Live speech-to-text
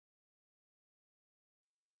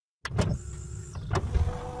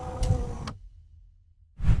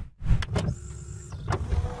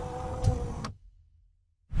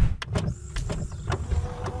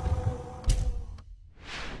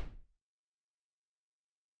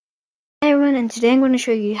everyone, and today I'm going to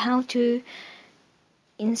show you how to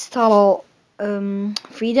install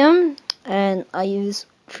Freedom, and I use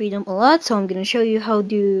Freedom a lot, so I'm going to show you how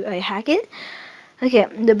do I hack it. Okay,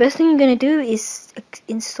 the best thing you're going to do is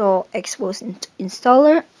install Xbox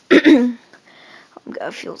installer. I'm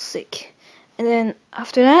gonna feel sick. And then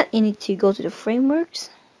after that, you need to go to the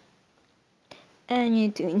frameworks and you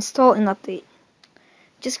need to install and update.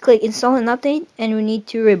 Just click install and update, and we need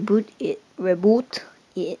to reboot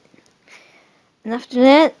it. And after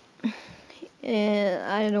that,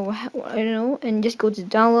 I don't know, and just go to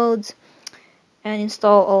downloads and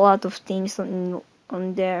install a lot of things on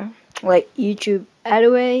there, like YouTube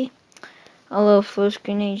Adaway, a lot of full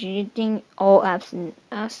screen editing, all apps in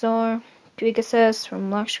App Store, quick access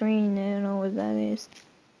from lock screen. I don't know what that is.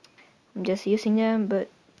 I'm just using them, but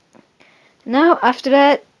now after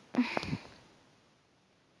that,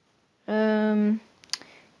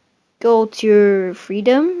 go to your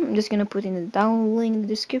Freedom. I'm just gonna put in the download link in the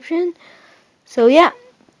description. So yeah.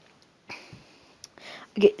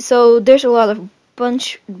 Okay, so there's a lot of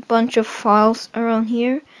bunch of files around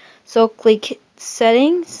here. So click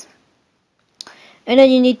settings, and then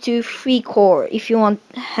you need to free core if you want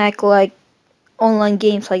to hack like online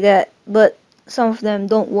games like that, but some of them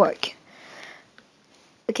don't work.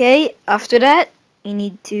 Okay, after that you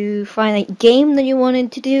need to find a game that you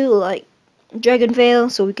wanted to do, like Dragon Veil,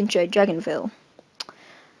 so we can try Dragon Veil.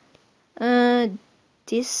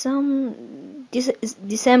 This is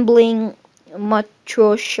disassembling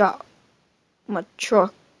Matrosha.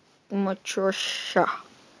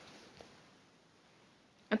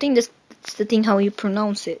 I think that's the thing how you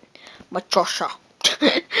pronounce it. Matrosha.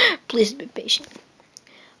 Please be patient.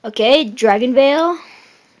 Okay, Dragon Veil.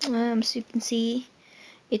 So you can see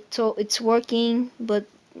it's working, but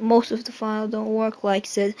most of the file don't work. Like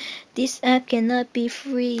said, this app cannot be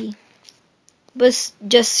free. But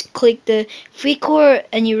just click the free core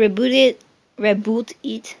and you reboot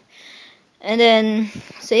it, and then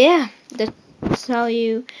so yeah, that's how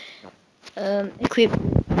you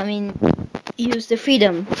use the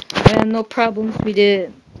Freedom. I have no problems with the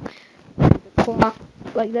clock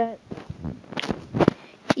like that.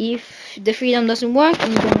 If the Freedom doesn't work,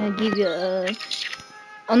 I'm gonna give you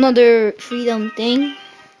another Freedom thing,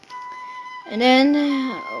 and then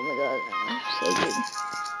oh my god, so good.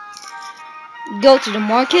 Go to the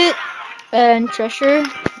market and treasure.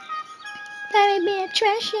 Let me be a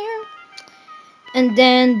treasure. And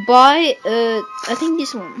then buy I think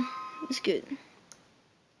this one is good.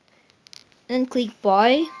 Then click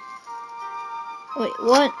buy. Wait,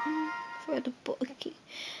 what? For the okay.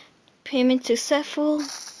 Payment successful.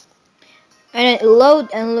 And then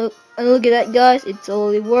load, and look at that, guys. It's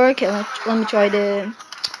already work. And let me try the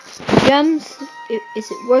gems. Is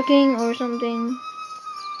it working or something?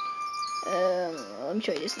 Let me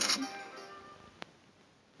try this one.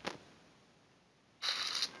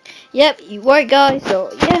 Yep, it worked, guys.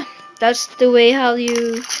 So yeah, that's the way how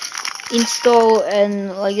you install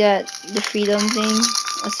and like that the Freedom thing.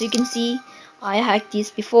 As you can see, I hacked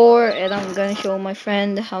this before, and I'm gonna show my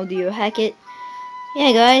friend how do you hack it.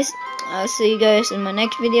 Yeah, guys, I'll see you guys in my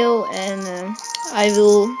next video, and I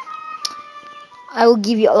will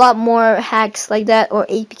give you a lot more hacks like that, or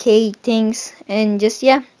APK things. And just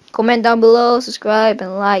yeah, comment down below, subscribe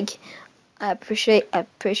and like. I appreciate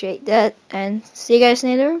that, and see you guys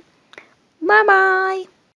later. Bye bye.